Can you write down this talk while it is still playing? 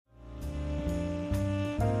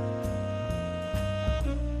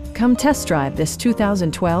Come test drive this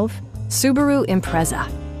 2012 Subaru Impreza.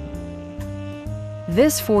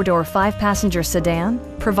 This four-door, five-passenger sedan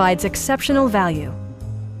provides exceptional value.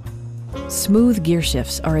 Smooth gear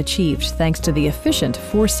shifts are achieved thanks to the efficient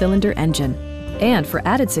four-cylinder engine. And for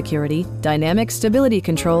added security, dynamic stability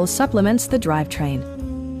control supplements the drivetrain.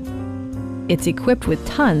 It's equipped with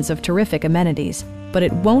tons of terrific amenities, but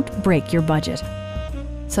it won't break your budget,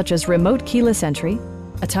 such as remote keyless entry,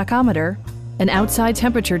 a tachometer, an outside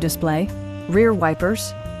temperature display, rear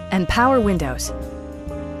wipers, and power windows.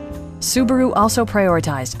 Subaru also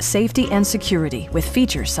prioritized safety and security with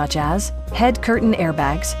features such as head curtain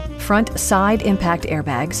airbags, front side impact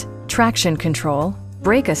airbags, traction control,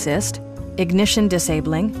 brake assist, ignition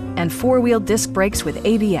disabling, and four-wheel disc brakes with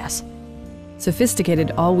ABS.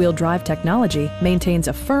 Sophisticated all-wheel drive technology maintains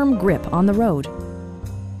a firm grip on the road.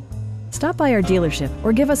 Stop by our dealership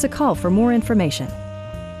or give us a call for more information.